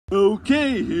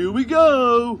Okay, here we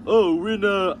go. Oh, we're in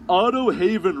Auto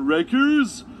Haven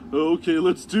Wreckers. Okay,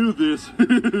 let's do this.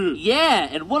 Yeah,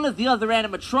 and one of the other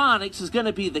animatronics is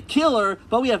gonna be the killer,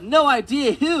 but we have no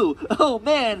idea who. Oh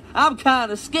man, I'm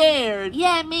kinda scared.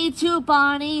 Yeah, me too,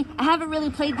 Bonnie. I haven't really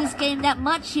played this game that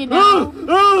much, you know.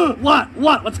 What?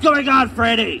 What's going on,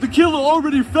 Freddy? The killer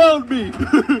already found me.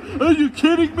 Are you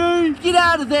kidding me? Get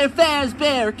out of there,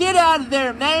 Fazbear! Get out of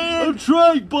there, man! I'm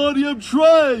trying, Bonnie, I'm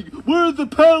trying. Where are the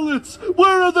pellets?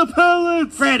 Where are the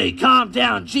pellets? Freddy, calm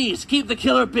down. Jeez, keep the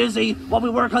killer busy while we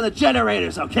work on the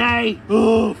generators, okay?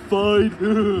 Oh, fine.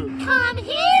 Come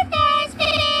here,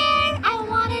 Fazbear! I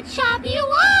want to chop you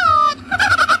up!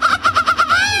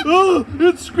 Oh,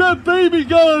 it's Scrap Baby,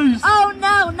 guys! Oh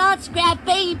no, not Scrap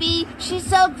Baby! She's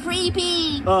so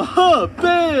creepy! Aha,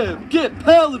 bam! Get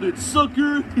palleted,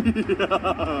 sucker! No!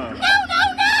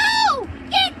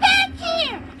 Get back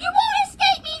here! You won't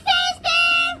escape me,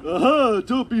 Fazbear! Aha,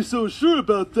 don't be so sure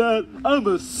about that. I'm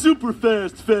a super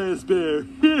fast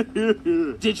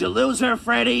Fazbear. Did you lose her,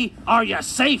 Freddy? Are you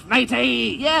safe,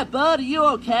 matey? Yeah, bud, are you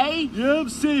okay? Yeah, I'm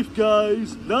safe,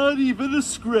 guys. Not even a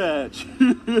scratch.